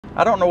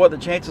I don't know what the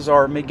chances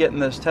are of me getting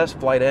this test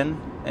flight in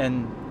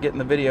and getting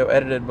the video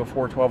edited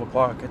before 12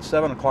 o'clock. It's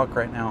 7 o'clock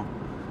right now.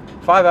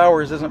 5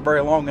 hours isn't very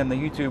long in the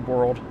YouTube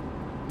world.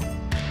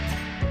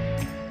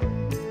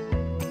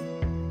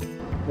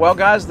 Well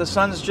guys, the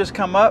sun's just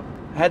come up.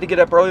 I had to get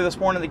up early this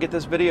morning to get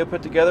this video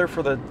put together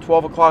for the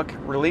 12 o'clock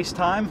release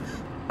time.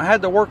 I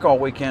had to work all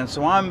weekend,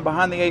 so I'm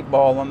behind the 8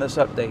 ball on this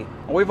update.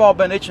 We've all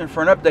been itching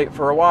for an update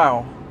for a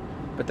while,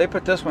 but they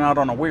put this one out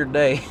on a weird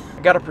day.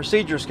 I got a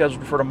procedure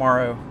scheduled for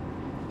tomorrow,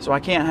 so I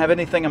can't have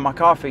anything in my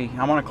coffee.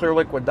 I'm on a clear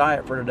liquid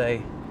diet for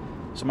today,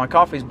 so my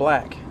coffee's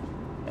black.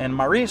 And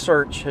my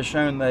research has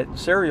shown that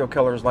serial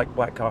killers like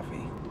black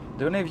coffee.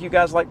 Do any of you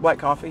guys like black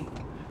coffee?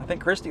 I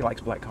think Christy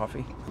likes black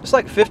coffee. It's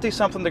like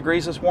 50-something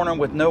degrees this morning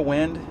with no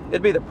wind.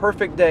 It'd be the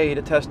perfect day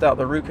to test out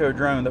the Ruco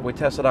drone that we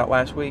tested out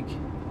last week.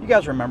 You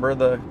guys remember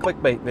the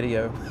clickbait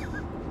video.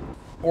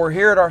 We're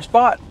here at our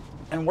spot,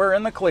 and we're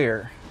in the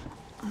clear.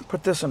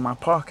 Put this in my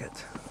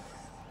pocket.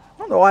 I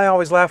don't know why I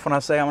always laugh when I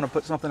say I'm going to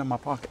put something in my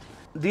pocket.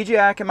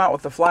 DJI came out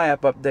with the Fly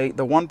App update,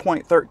 the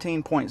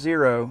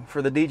 1.13.0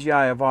 for the DJI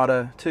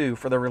Avata 2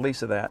 for the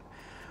release of that.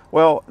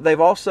 Well, they've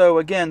also,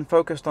 again,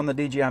 focused on the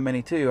DJI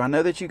Mini 2. I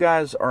know that you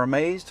guys are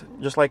amazed,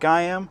 just like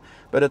I am,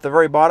 but at the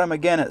very bottom,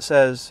 again, it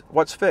says,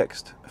 what's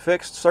fixed?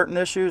 Fixed certain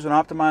issues and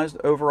optimized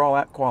overall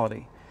app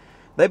quality.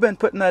 They've been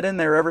putting that in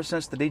there ever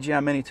since the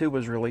DJI Mini 2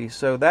 was released,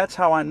 so that's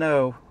how I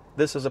know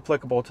this is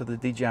applicable to the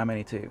DJI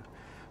Mini 2.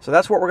 So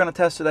that's what we're going to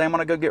test today. I'm going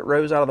to go get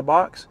Rose out of the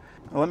box.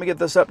 Now, let me get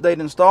this update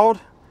installed,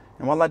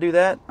 and while I do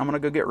that, I'm going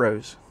to go get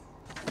Rose.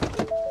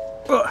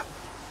 Ugh.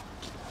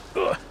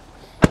 Ugh.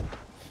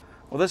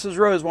 Well, this is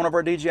Rose, one of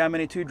our DJI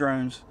Mini 2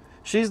 drones.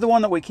 She's the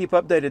one that we keep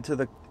updated to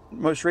the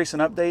most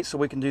recent updates so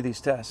we can do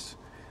these tests.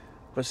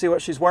 But see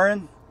what she's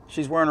wearing?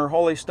 She's wearing her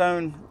Holy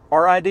Stone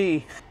RID.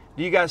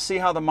 Do you guys see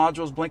how the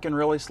module's blinking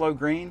really slow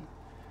green?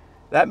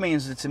 That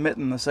means it's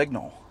emitting the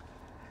signal.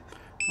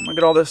 I'm gonna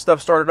get all this stuff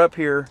started up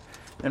here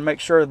and make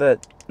sure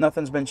that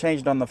nothing's been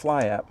changed on the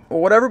Fly app. Well,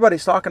 what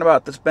everybody's talking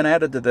about that's been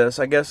added to this,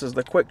 I guess, is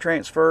the quick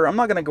transfer. I'm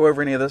not going to go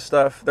over any of this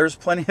stuff. There's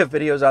plenty of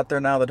videos out there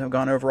now that have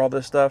gone over all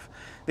this stuff.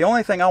 The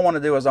only thing I want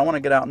to do is I want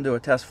to get out and do a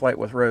test flight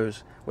with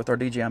Rose with our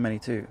DJI Mini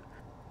 2.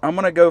 I'm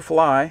going to go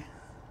fly.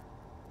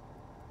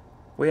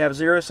 We have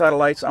 0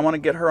 satellites. I want to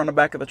get her on the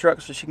back of the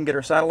truck so she can get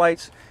her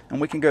satellites,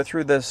 and we can go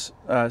through this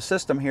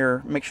system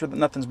here, make sure that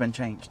nothing's been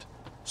changed.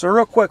 So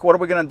real quick, what are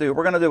we going to do?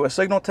 We're going to do a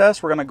signal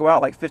test. We're going to go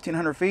out like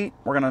 1,500 feet.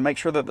 We're going to make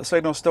sure that the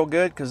signal is still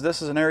good because this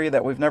is an area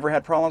that we've never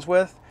had problems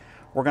with.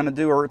 We're going to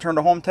do a return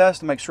to home test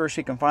to make sure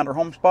she can find her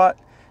home spot.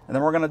 And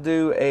then we're going to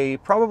do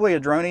probably a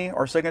droney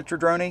or signature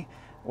droney.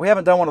 We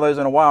haven't done one of those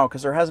in a while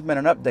because there hasn't been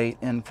an update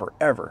in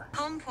forever.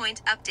 Home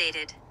point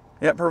updated.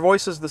 Yep, her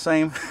voice is the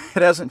same.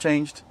 It hasn't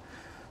changed.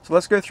 So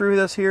let's go through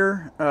this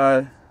here.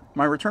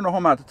 My return to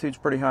home altitude is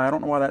pretty high. I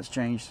don't know why that's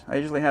changed. I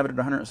usually have it at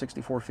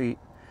 164 feet.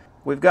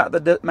 We've got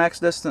the max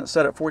distance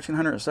set at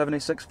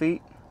 1,476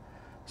 feet,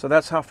 so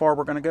that's how far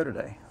we're going to go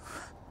today.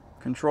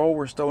 Control,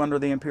 we're still under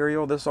the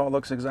Imperial. This all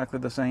looks exactly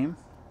the same.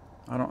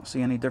 I don't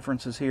see any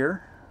differences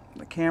here.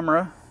 The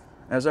camera,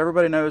 as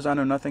everybody knows, I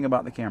know nothing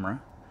about the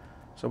camera.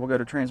 So we'll go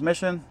to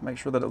transmission, make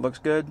sure that it looks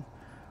good.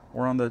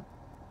 We'll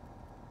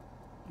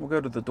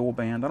go to the dual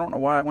band. I don't know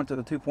why I went to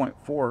the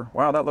 2.4.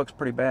 Wow, that looks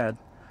pretty bad.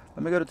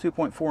 Let me go to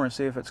 2.4 and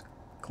see if it's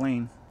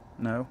clean.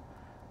 No.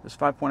 Is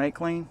 5.8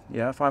 clean?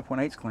 Yeah,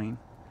 5.8's clean.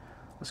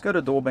 Let's go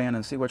to dual band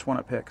and see which one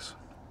it picks.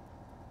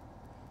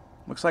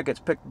 Looks like it's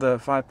picked the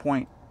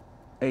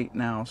 5.8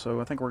 now,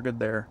 so I think we're good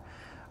there.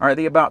 All right,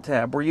 the About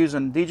tab. We're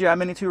using DJI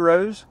Mini 2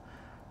 Rose.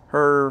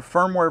 Her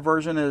firmware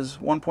version is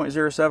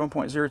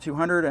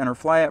 1.07.0200, and her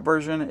Fly App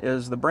version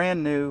is the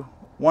brand new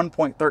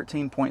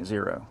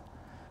 1.13.0.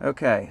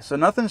 Okay, so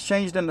nothing's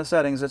changed in the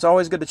settings. It's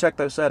always good to check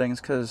those settings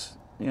because,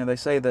 you know, they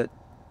say that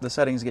the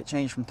settings get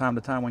changed from time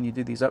to time when you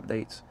do these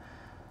updates.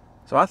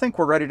 So I think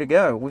we're ready to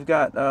go. We've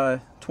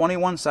got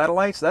 21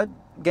 satellites. That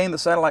gained the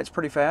satellites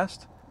pretty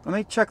fast. Let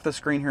me check the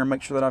screen here and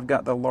make sure that I've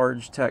got the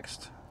large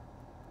text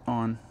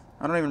on.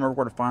 I don't even remember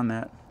where to find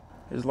that.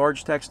 Is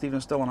large text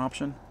even still an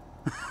option?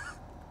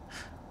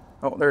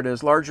 Oh, there it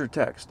is, larger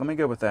text. Let me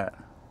go with that.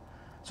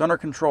 It's under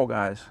control,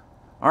 guys.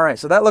 All right,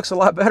 so that looks a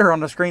lot better on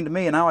the screen to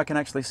me, and now I can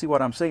actually see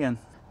what I'm seeing.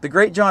 The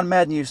great John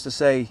Madden used to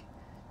say,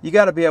 you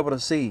got to be able to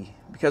see,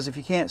 because if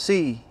you can't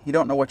see, you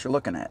don't know what you're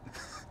looking at.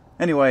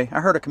 Anyway, I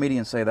heard a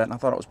comedian say that, and I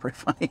thought it was pretty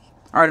funny.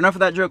 All right, enough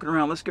of that joking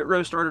around. Let's get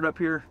Rose started up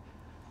here.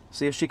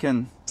 See if she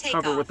can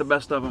cover with the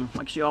best of them,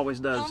 like she always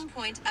does. Home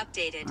point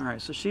updated. All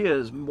right, so she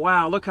is,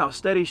 wow, look how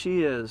steady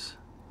she is.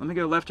 Let me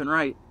go left and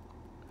right.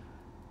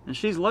 And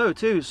she's low,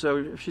 too, so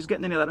if she's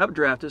getting any of that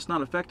updraft, it's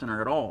not affecting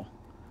her at all.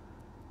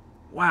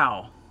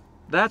 Wow.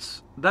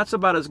 That's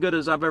about as good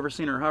as I've ever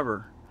seen her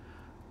hover.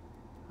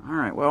 All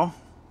right, well,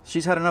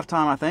 she's had enough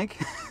time, I think.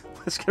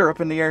 Let's get her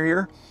up in the air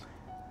here.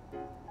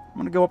 I'm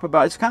going to go up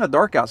about, it's kind of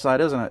dark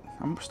outside, isn't it?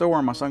 I'm still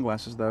wearing my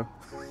sunglasses, though.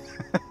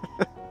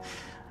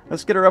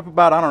 Let's get her up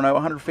about, I don't know,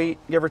 100 feet,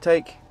 give or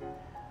take.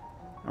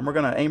 And we're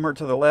going to aim her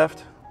to the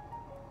left.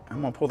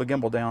 I'm going to pull the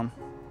gimbal down.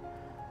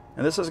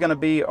 And this is going to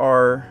be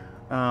our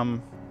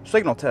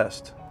signal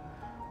test.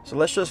 So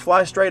let's just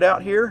fly straight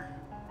out here.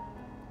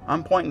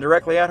 I'm pointing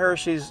directly at her.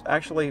 She's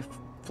actually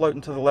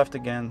floating to the left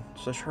again.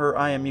 So her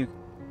IMU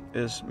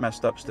is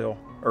messed up still,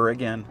 or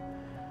again.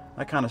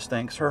 That kind of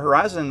stinks. Her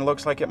horizon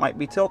looks like it might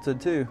be tilted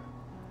too.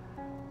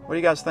 What do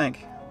you guys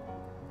think?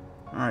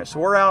 All right, so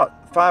we're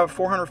out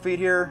 400 feet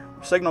here.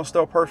 Signal's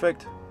still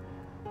perfect.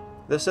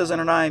 This isn't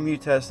an IMU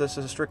test. This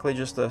is strictly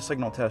just a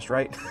signal test,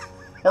 right?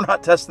 We're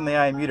not testing the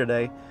IMU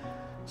today.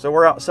 So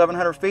we're out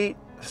 700 feet.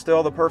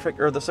 Still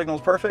the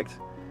signal's perfect.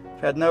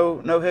 Had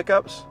no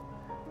hiccups.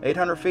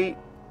 800 feet.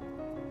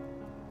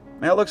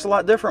 Man, it looks a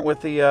lot different with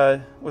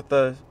the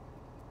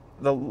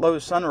low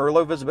sun or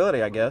low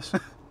visibility, I guess.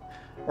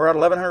 We're at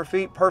 1100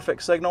 feet,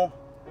 perfect signal.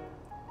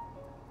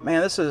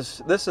 Man, this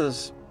is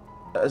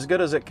as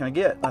good as it can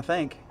get, I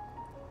think.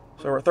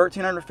 So we're at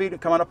 1300 feet,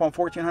 coming up on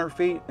 1400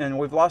 feet, and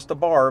we've lost the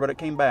bar, but it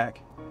came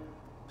back.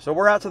 So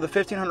we're out to the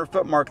 1500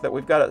 foot mark that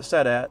we've got it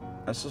set at.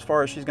 That's as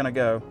far as she's going to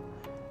go,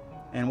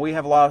 and we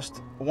have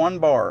lost 1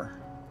 bar.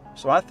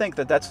 So I think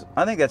that's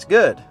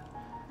good.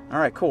 All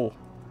right, cool.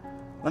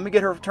 Let me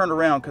get her turned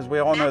around because we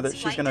all know that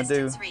she's going to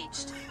do.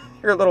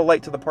 You're a little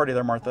late to the party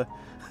there, Martha.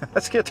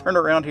 Let's get turned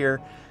around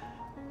here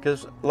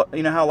because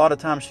you know how a lot of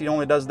times she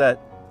only does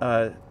that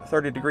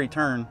 30-degree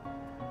turn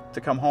to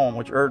come home,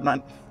 or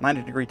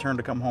 90-degree turn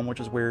to come home, which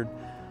is weird.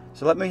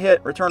 So let me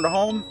hit return to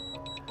home.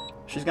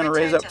 She's going to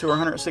raise up to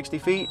 160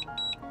 feet,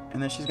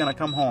 and then she's going to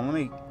come home. Let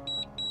me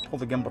pull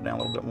the gimbal down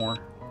a little bit more.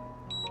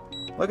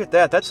 Look at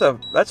that. That's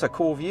a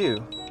cool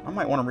view. I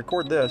might want to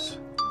record this.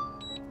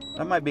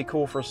 That might be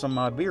cool for some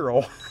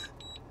B-roll.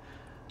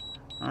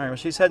 All right, well,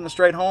 she's heading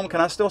straight home. Can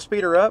I still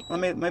speed her up?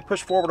 Let me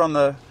push forward on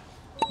the.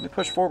 Let me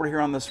push forward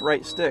here on this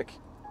right stick.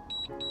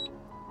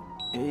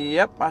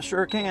 Yep, I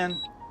sure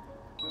can.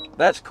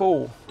 That's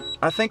cool.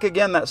 I think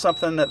again that's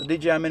something that the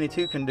DJI Mini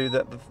 2 can do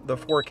that the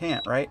 4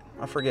 can't, right?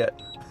 I forget.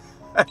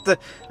 I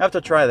have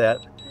to try that.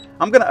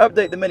 I'm going to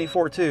update the Mini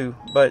 4 too,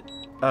 but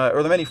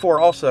or the Mini 4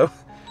 also,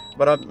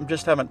 but I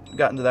just haven't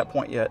gotten to that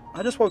point yet.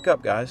 I just woke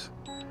up, guys.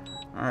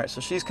 All right,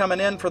 so she's coming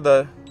in for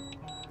the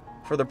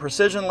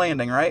precision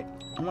landing, right?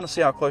 I want to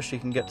see how close she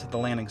can get to the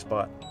landing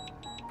spot.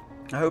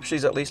 I hope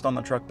she's at least on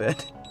the truck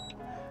bed.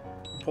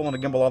 I'm pulling the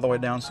gimbal all the way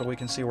down so we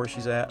can see where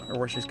she's at or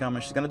where she's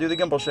coming. She's going to do the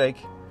gimbal shake.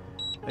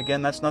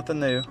 Again, that's nothing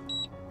new.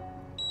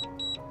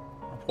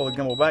 I'll pull the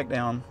gimbal back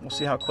down. We'll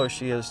see how close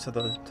she is to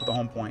the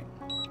home point.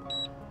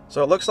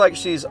 So it looks like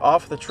she's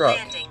off the truck.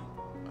 Landing.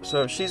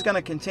 So if she's going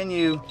to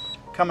continue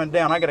coming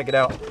down, I got to get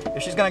out.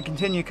 If she's going to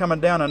continue coming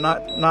down and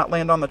not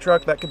land on the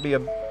truck, that could be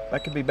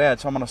bad.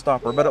 So I'm going to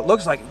stop her. But it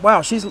looks like,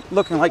 wow, she's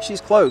looking like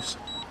she's close.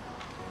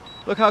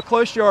 Look how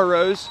close you are,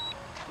 Rose.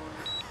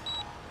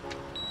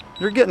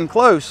 You're getting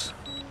close.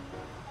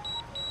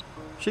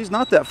 She's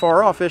not that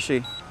far off, is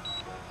she?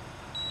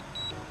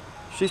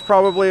 She's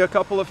probably a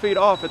couple of feet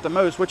off at the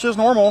most, which is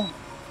normal.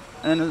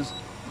 And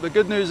the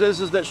good news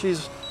is that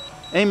she's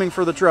aiming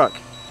for the truck.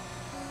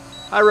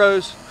 Hi,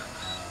 Rose.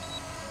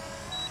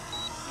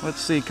 Let's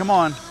see, come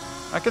on.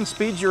 I can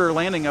speed your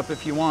landing up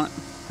if you want.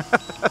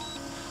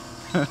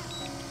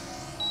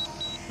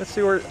 Let's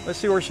see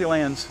where she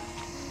lands.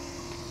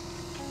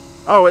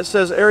 Oh, it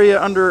says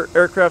area under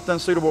aircraft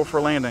unsuitable for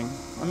landing.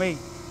 Let me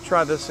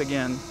try this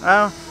again.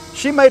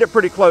 She made it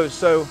pretty close,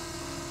 so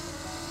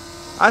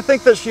I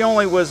think that she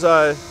only was,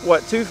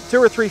 what, two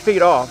or 3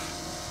 feet off.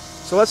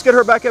 So let's get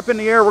her back up in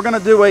the air. We're going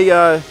to do a,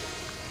 let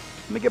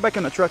me get back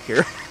in the truck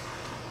here.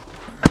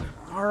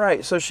 All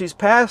right, so she's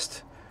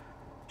passed.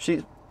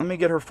 Let me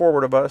get her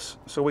forward of us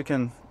so we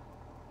can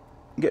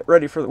get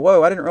ready for the,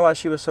 whoa, I didn't realize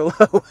she was so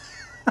low.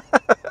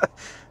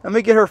 Let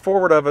me get her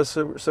forward of us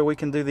so we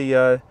can do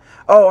the,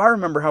 oh, I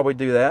remember how we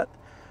do that.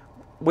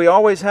 We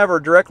always have her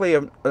directly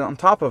on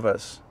top of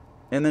us,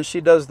 and then she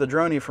does the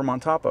droney from on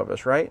top of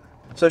us, right?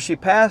 So she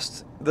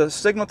passed the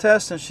signal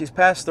test and she's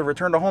passed the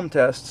return to home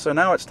test. So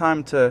now it's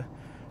time to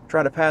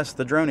try to pass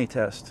the droney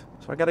test.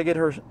 So I got to get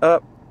her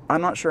up.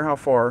 I'm not sure how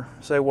far.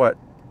 Say what,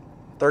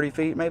 30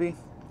 feet maybe?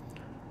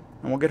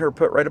 And we'll get her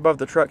put right above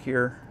the truck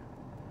here.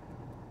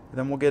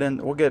 Then we'll get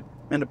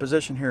into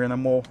position here, and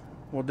then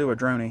we'll do a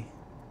droney.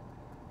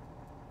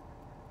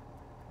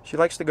 She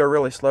likes to go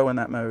really slow in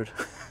that mode.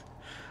 All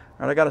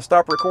right, I got to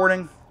stop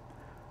recording.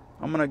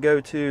 I'm gonna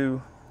go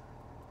to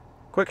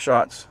quick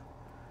shots.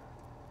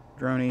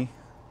 Droney.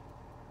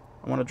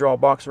 I want to draw a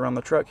box around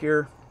the truck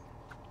here.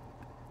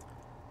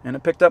 And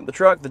it picked up the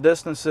truck. The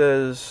distance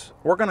is,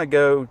 I want to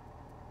go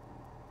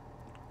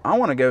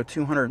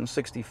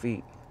 260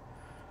 feet.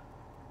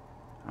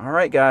 All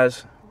right,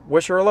 guys.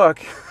 Wish her luck.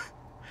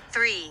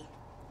 3,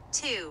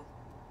 2,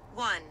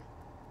 1.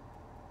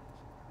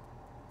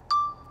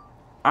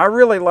 I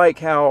really like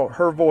how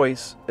her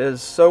voice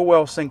is so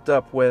well synced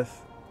up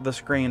with the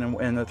screen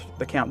and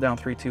the countdown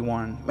 3, 2,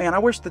 1. Man, I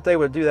wish that they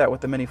would do that with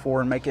the Mini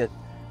 4 and make it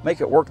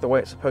work the way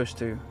it's supposed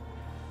to.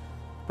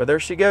 But there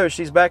she goes.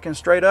 She's backing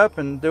straight up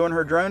and doing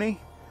her droney,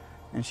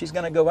 and she's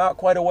going to go out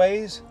quite a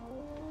ways.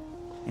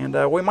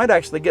 And we might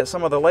actually get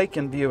some of the lake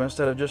in view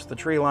instead of just the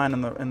tree line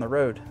in the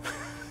road.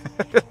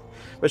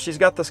 But she's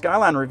got the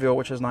skyline reveal,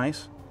 which is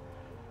nice.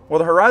 Well,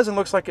 the horizon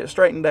looks like it's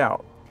straightened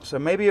out. So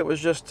maybe it was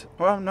just,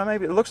 well, no,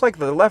 maybe it looks like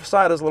the left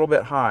side is a little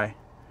bit high.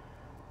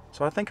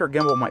 So I think her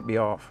gimbal might be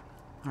off.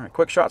 All right,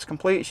 quick shot's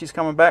complete. She's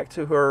coming back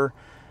to her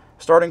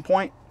starting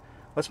point.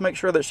 Let's make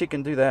sure that she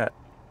can do that.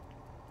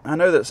 I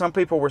know that some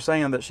people were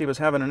saying that she was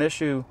having an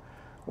issue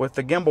with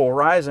the gimbal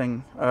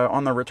rising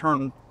on the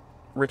return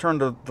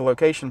to the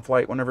location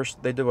flight whenever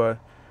they do a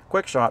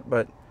quick shot,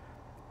 but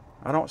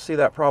I don't see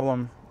that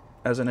problem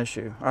as an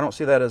issue. I don't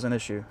see that as an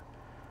issue.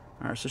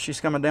 All right, so she's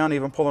coming down,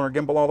 even pulling her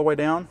gimbal all the way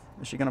down.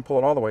 Is she going to pull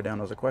it all the way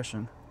down is a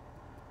question.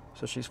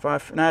 So she's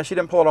 5. Nah, she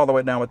didn't pull it all the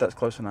way down, but that's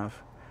close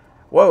enough.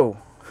 Whoa.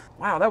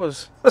 Wow, that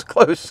was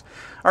close.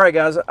 All right,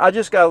 guys, I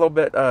just got a little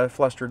bit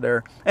flustered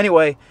there.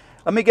 Anyway,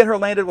 let me get her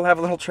landed. We'll have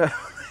a little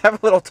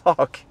have a little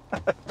talk.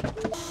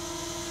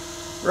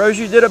 Rose,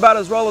 you did about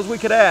as well as we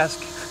could ask.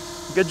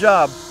 Good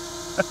job.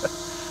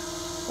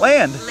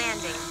 Land.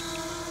 Landing.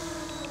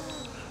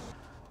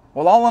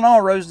 Well, all in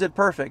all, Rose did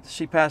perfect.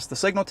 She passed the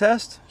signal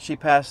test, she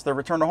passed the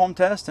return to home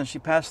test, and she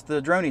passed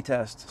the droney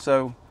test.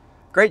 So,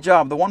 great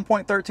job. The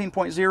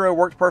 1.13.0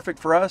 worked perfect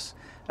for us.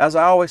 As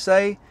I always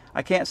say,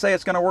 I can't say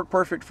it's going to work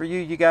perfect for you.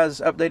 You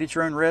guys update at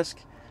your own risk.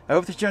 I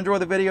hope that you enjoy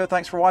the video.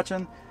 Thanks for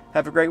watching.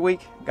 Have a great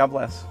week. God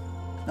bless.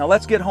 Now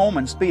let's get home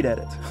and speed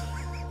edit.